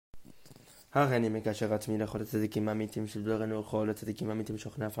הריני מקשר עצמי לכל הצדיקים האמיתיים שבדורנו וכל הצדיקים האמיתיים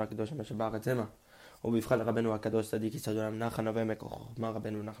שוכני עפר הקדוש המשבח עצמה ובבחר לרבנו הקדוש צדיק יסוד עולם נחה נווה מכוחמה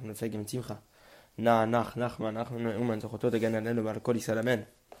רבנו נחנו נפגם צמחה נח נחמה אנחנו נאומן זכותו תגן עלינו ועל כל ישראל אמן.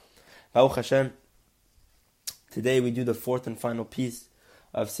 Baruch Hashem, today we do the fourth and final piece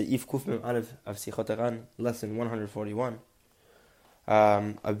of Seif Kuf Mem Aleph of Sichot Haran, lesson 141.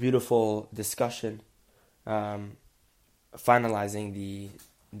 A beautiful discussion, finalizing the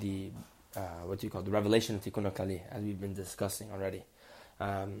the revelation of Tikkun Haklali, as we've been discussing already.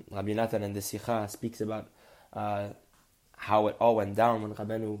 Rabeinu in the Sichot speaks about how it all went down when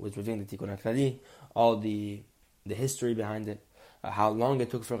Rabeinu was revealing the Tikkun Haklali, all the history behind it, how long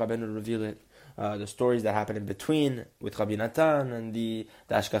it took for Rabeinu to reveal it, the stories that happened in between with Rabeinu and the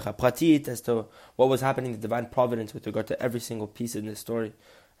Ashkacha Pratit as to what was happening, the divine providence with regard to every single piece in this story,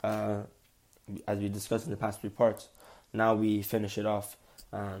 as we discussed in the past 3 parts. Now we finish it off.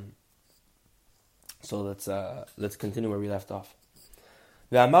 So let's continue where we left off.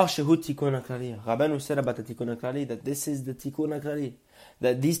 Rabeinu said about the Tikkun Haklali that this is the Tikkun Haklali,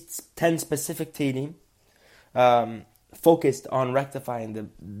 that these 10 specific Teilim focused on rectifying the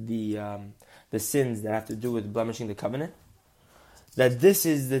sins that have to do with blemishing the covenant. That this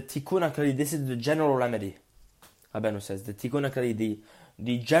is the Tikkun Haklali, this is the general remedy. Rabeinu says the Tikkun Haklali,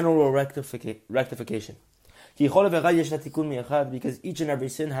 the general rectification. Because each and every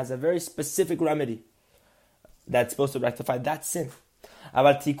sin has a very specific remedy that's supposed to rectify that sin.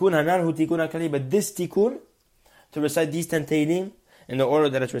 But this Tikkun, to recite these 10 Teilim in the order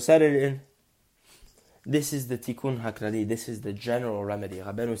that it's recited in, this is the Tikkun Haklali, this is the general remedy.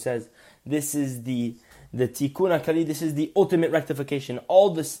 Rabeinu says, this is the Tikkun Haklali, this is the ultimate rectification.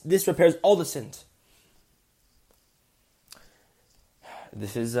 This repairs all the sins.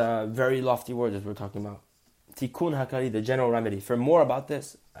 This is a very lofty word that we're talking about. Tikkun Haklali, the general remedy. For more about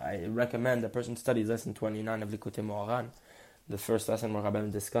this, I recommend a person studies lesson 29 of Likutei Moharan, the first lesson where Rabeinu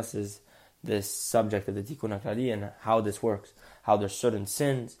discusses this subject of the Tikkun Haklali and how this works, how there's certain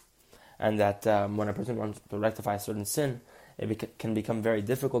sins, and that when a person wants to rectify a certain sin, it can become very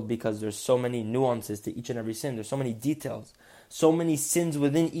difficult because there's so many nuances to each and every sin. There's so many details, so many sins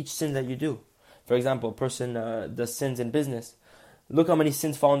within each sin that you do. For example, a person does sins in business. Look how many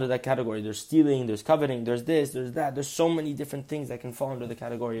sins fall under that category. There's stealing, there's coveting, there's this, there's that. There's so many different things that can fall under the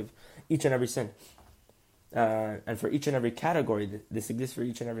category of each and every sin. And for each and every category, this exists for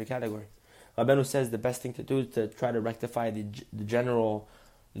each and every category. Rabeinu says the best thing to do is to try to rectify the general,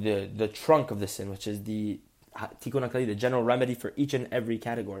 the trunk of the sin, which is the Tikkun Haklali, the general remedy for each and every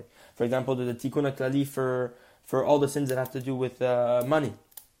category. For example, there's a Tikkun Haklali for all the sins that have to do with money,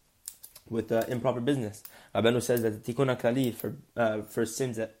 with improper business. Rabeinu says that the Tikkun Haklali for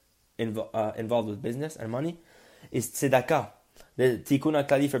sins that involved with business and money is tzedakah. The Tikkun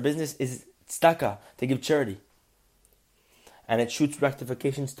Haklali for business is tzedakah, to give charity. And it shoots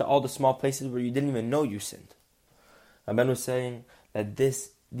rectifications to all the small places where you didn't even know you sinned. Rabeinu is saying that these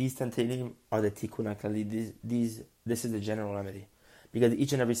 10 Teilim are the Tikkun Haklali. This is the general remedy. Because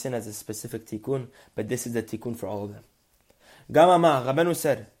each and every sin has a specific Tikkun, but this is the Tikkun for all of them. Gamama, Rabeinu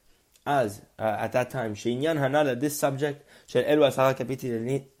said, at that time, She'inyan Hanala, this subject, She'elu Asara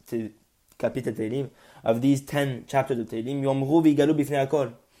Kapitel Teilim, of these 10 chapters of Teilim, Yomru V'Galu B'fnei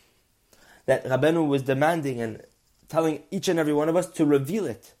Hakol, that Rabeinu was demanding and telling each and every one of us to reveal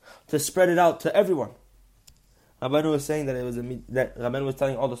it, to spread it out to everyone. Rabeinu was saying that that Rabeinu was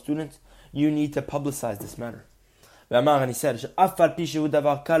telling all the students, you need to publicize this matter. And he said,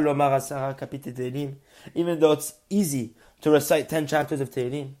 even though it's easy to recite 10 chapters of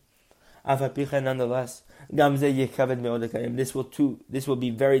Teilim, nonetheless, this will be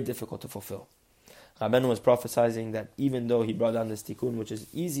very difficult to fulfill. Rabeinu was prophesying that even though he brought down this tikkun, which is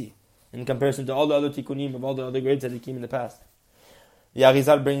easy in comparison to all the other tikkunim of all the other great tzaddikim in the past, the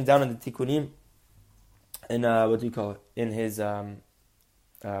Arizal brings down in the tikkunim, in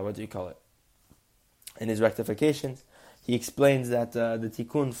his rectifications, he explains that the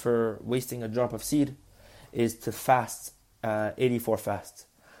tikkun for wasting a drop of seed is to fast 84 fasts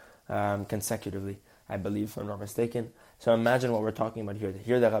consecutively, I believe, if I'm not mistaken. So imagine what we're talking about here.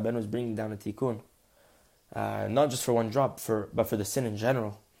 Here that Rabeinu is bringing down a tikkun, not just for one drop, but for the sin in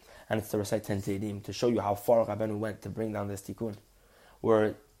general. And it's to recite 10 Teilim, to show you how far Rabeinu went to bring down this tikkun.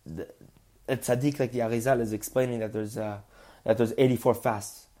 Where a tzaddik like the Arizal is explaining that there's 84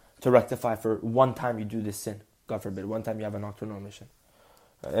 fasts to rectify for one time you do this sin. God forbid, one time you have a nocturnal mission.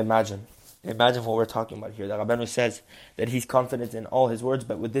 Imagine what we're talking about here. That Rabeinu says that he's confident in all his words,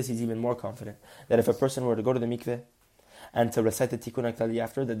 but with this he's even more confident. That if a person were to go to the mikveh and to recite the Tikkun Haklali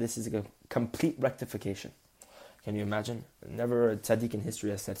after, that this is a complete rectification. Can you imagine? Never a tzaddik in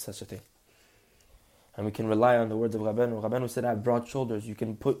history has said such a thing. And we can rely on the words of Rabeinu. Rabeinu said, I have broad shoulders. You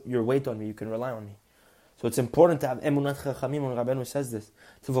can put your weight on me. You can rely on me. So it's important to have emunat chachamim when Rabeinu says this,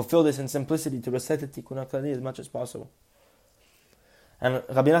 to fulfill this in simplicity, to recite the Tikkun Haklali as much as possible. And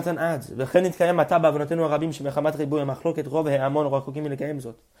Rabbi Natan adds, and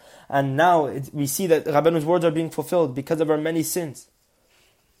now we see that Rabbeinu's words are being fulfilled because of our many sins.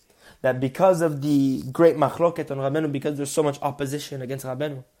 That because of the great machloket on Rabeinu, because there's so much opposition against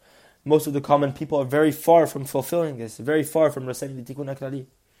Rabeinu, most of the common people are very far from fulfilling this, very far from reciting the Tikkun Haklali.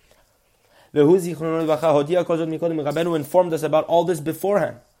 Rabeinu informed us about all this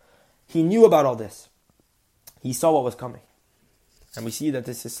beforehand. He knew about all this. He saw what was coming. And we see that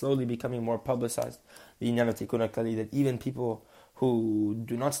this is slowly becoming more publicized. The inyan of Tikkun Haklali, that even people who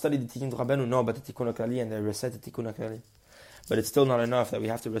do not study the Tikkun Rabeinu know about the Tikkun Haklali and they recite the Tikkun Haklali. But it's still not enough that we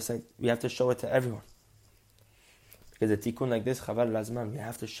have to recite. We have to show it to everyone. Because a Tikkun like this, Chaval Lazman, we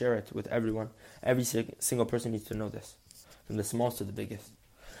have to share it with everyone. Every single person needs to know this, from the smallest to the biggest.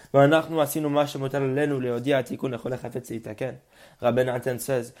 Rabbi Natan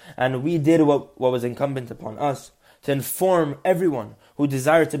says, and we did what was incumbent upon us, to inform everyone who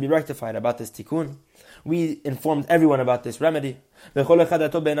desired to be rectified about this tikkun. We informed everyone about this remedy.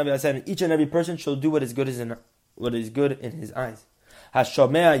 And each and every person shall do what is good in his eyes.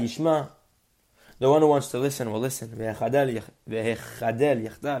 The one who wants to listen will listen.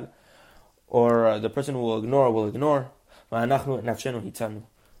 Or the person who will ignore.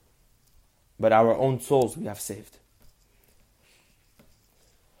 But our own souls we have saved.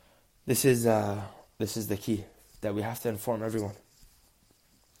 This is the key, that we have to inform everyone,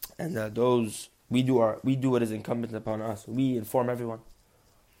 and we do what is incumbent upon us. We inform everyone,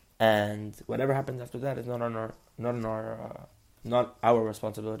 and whatever happens after that is not our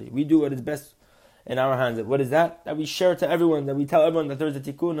responsibility. We do what is best in our hands. What is that? That we share to everyone. That we tell everyone that there is a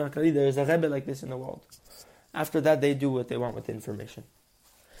Tikkun Haklali, there is a Rebbe like this in the world. After that, they do what they want with the information.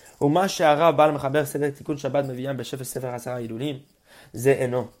 ומה שהרב בעל מחבר סדר תיקון שבת מביאים בשפש ספר 10 הילולים, זה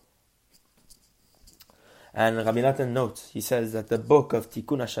אינו. And Rabbi Natan notes, he says that the book of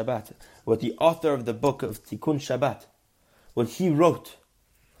Tikkun HaShabbat, what the author of the book of Tikkun Shabbat, what he wrote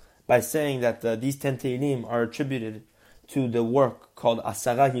by saying that these 10 Tehillim are attributed to the work called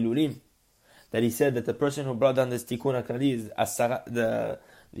Asara Hilulim, that he said that the person who brought down this Tikkun Haklali is Asara,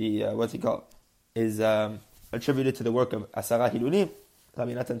 is attributed to the work of Asara Hilulim.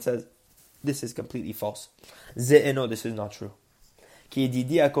 Rabbi Natan says, this is completely false. Ze'eno, this is not true. Ki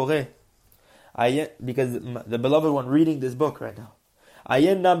yedidi akore, because the beloved one reading this book right now,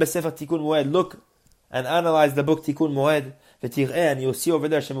 ayen nam besefer Tikkun Moed, look and analyze the book Tikkun Moed, v'tir'eh, and you'll see over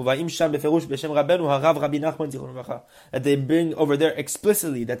there, shemuva'im sham beferush b'shem Rabeinu harav Rabbi Nachman zichron levracha, that they bring over there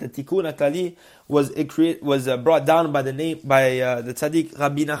explicitly that the Tikkun Haklali was brought down by the tzaddik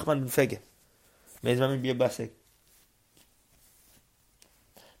Rabbi Nachman ben Fege. May his memory be blessed.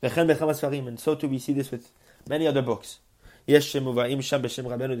 And so too we see this with many other books. That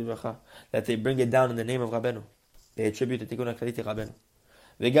they bring it down in the name of Rabeinu. They attribute the Tikkun Haklali to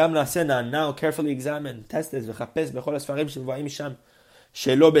Rabeinu. Now carefully examine, test this,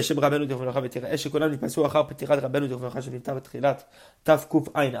 שלא בשם רבנו תכונך ותראה שכולם נתפסו אחר פתיחת רבנו תכונך שנפתח בתחילת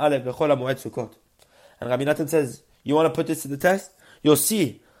תקע"א בכל המועד סוכות. And Rabbi Natan says, you want to put this to the test? You'll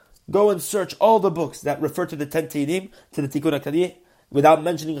see. Go and search all the books that refer to the 10 Tehillim, to the Tikkun Haklali, without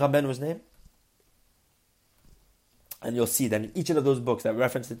mentioning Rabbeinu's name. And you'll see that in each of those books that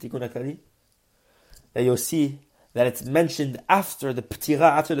reference the Tikkun Haklali, that you'll see that it's mentioned after the Ptira,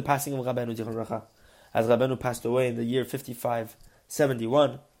 after the passing of Rabeinu Zichron Levracha, as Rabeinu passed away in the year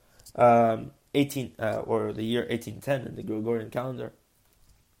 5571, or the year 1810 in the Gregorian calendar.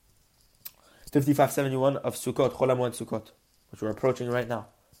 5571 of Sukkot, Chol HaMoed Sukkot, which we're approaching right now.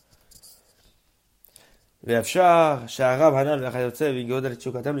 ואפשר שהרב הנ"ל והחיוצא ויגודל את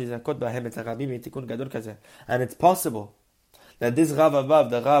תשוקתם להזכות בהם את הרבים מתיקון גדול כזה. And it's possible that this Rav above,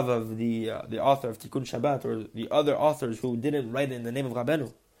 the Rav of the author of Tikkun Shabbat, or the other authors who didn't write it in the name of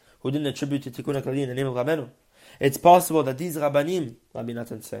Rabeinu, who didn't attribute to Tikkun Haklali in the name of Rabeinu, it's possible that these Rabbanim, Rabbi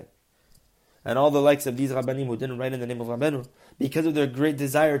Natan say, and all the likes of these Rabbanim who didn't write in the name of Rabeinu, because of their great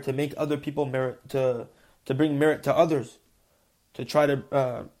desire to make other people merit, to bring merit to others, to try to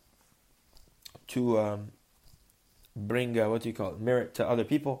bring merit to other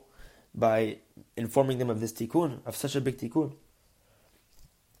people by informing them of this tikkun, of such a big tikkun.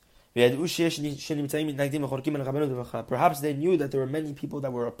 Perhaps they knew that there were many people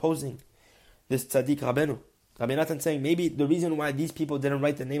that were opposing this tzaddik Rabeinu. Rabbi Natan saying maybe the reason why these people didn't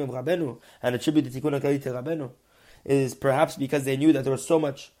write the name of Rabeinu and attribute the Tikkun Haklali to Rabeinu is perhaps because they knew that there was so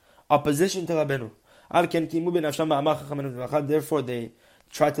much opposition to Rabeinu. Therefore they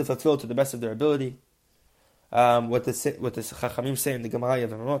tried to fulfill to the best of their ability. what the Chachamim say in the Gemara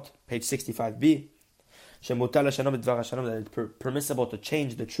Yevamot, page 65b, that it's permissible to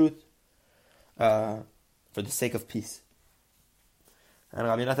change the truth for the sake of peace. And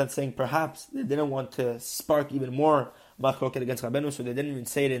Rabbi Natan saying perhaps they didn't want to spark even more machloket against Rabeinu, so they didn't even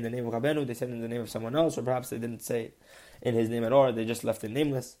say it in the name of Rabeinu, they said it in the name of someone else, or perhaps they didn't say it in his name at all, they just left it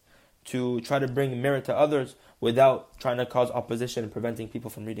nameless to try to bring merit to others without trying to cause opposition and preventing people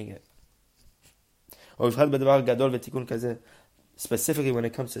from reading it. Specifically when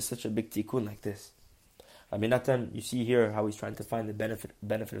it comes to such a big tikkun like this. Rabbi Natan, you see here how he's trying to find the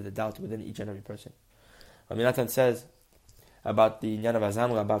benefit of the doubt within each and every person. Rabbi Natan says about the Inyan of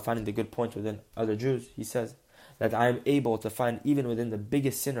Azamra, about finding the good points within other Jews, he says that I am able to find even within the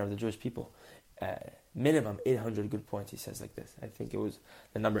biggest sinner of the Jewish people, minimum 800 good points, he says like this. I think it was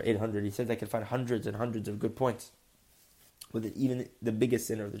the number 800. He says I can find hundreds and hundreds of good points within even the biggest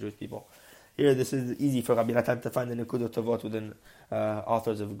sinner of the Jewish people. Here, this is easy for Rabbi Natan to find the Nekudot Tovot within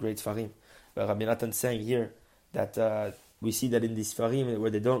authors of great Sfarim. But Rabbi Natan saying here that we see that in these Sfarim where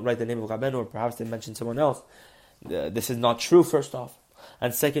they don't write the name of Rabeinu, or perhaps they mention someone else, this is not true, first off.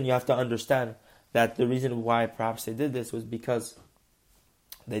 And second, you have to understand that the reason why perhaps they did this was because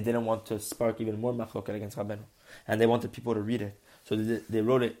they didn't want to spark even more machloket against Rabeinu. And they wanted people to read it. So they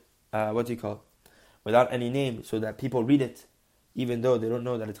wrote it, without any name, so that people read it, even though they don't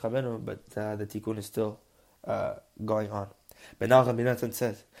know that it's Rabeinu, but the tikkun is still going on. But now Rabbi Natan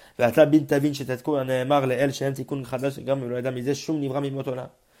says, and as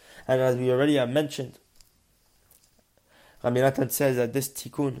we already have mentioned, Rabbi Natan says that this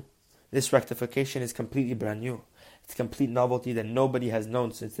tikkun, this rectification is completely brand new. It's complete novelty that nobody has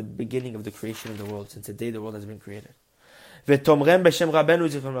known since the beginning of the creation of the world, since the day the world has been created.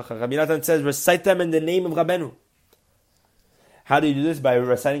 Rabbi Natan says, recite them in the name of Rabeinu. How do you do this? By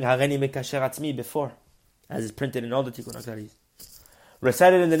reciting Haran before, as is printed in all the Tikkun Haklali.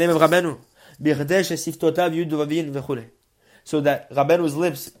 Recite it in the name of Rabeinu, so that Rabeinu's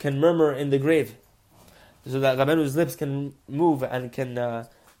lips can murmur in the grave, so that Rabeinu's lips can move and can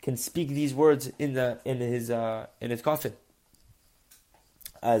speak these words in his coffin,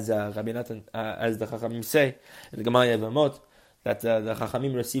 as Rabbi Natan, as the Chachamim say in the Gemara Yevamot, that the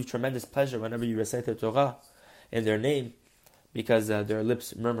Chachamim receive tremendous pleasure whenever you recite the Torah in their name, because their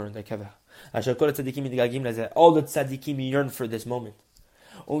lips murmur in the kevah. All the tzaddikim yearn for this moment.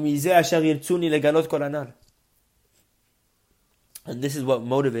 And this is what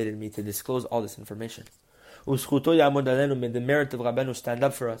motivated me to disclose all this information. May the merit of Rabeinu stand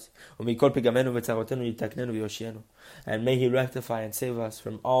up for us. And may He rectify and save us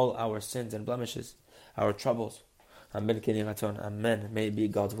from all our sins and blemishes, our troubles. Amen. May it be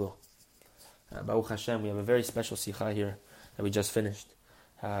God's will. Baruch Hashem, we have a very special Sichot here that we just finished.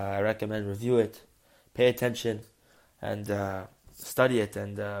 I recommend review it, pay attention, and study it,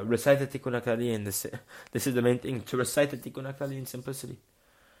 and recite the Tikkun Haklali. And this is the main thing, to recite the Tikkun Haklali in simplicity.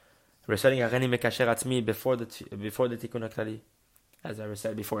 Reciting Haran Mekasher Atzmi before the Tikkun Haklali, as I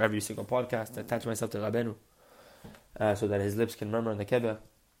recite before every single podcast, attach myself to Rabeinu, so that his lips can murmur in the kevah,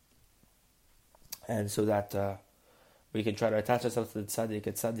 and so that we can try to attach ourselves to the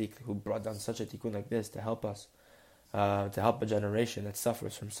tzaddik who brought down such a tikkun like this to help us, to help a generation that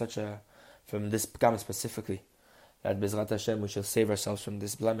suffers from this pgam specifically, that Bezrat Hashem we shall save ourselves from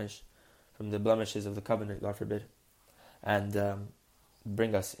this blemish, from the blemishes of the covenant, God forbid, and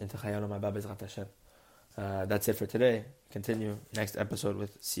bring us into Chayanu Ma'aba Bezrat Hashem. That's it for today. Continue next episode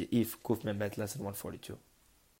with Seif Kuf Mem Bet, lesson 142.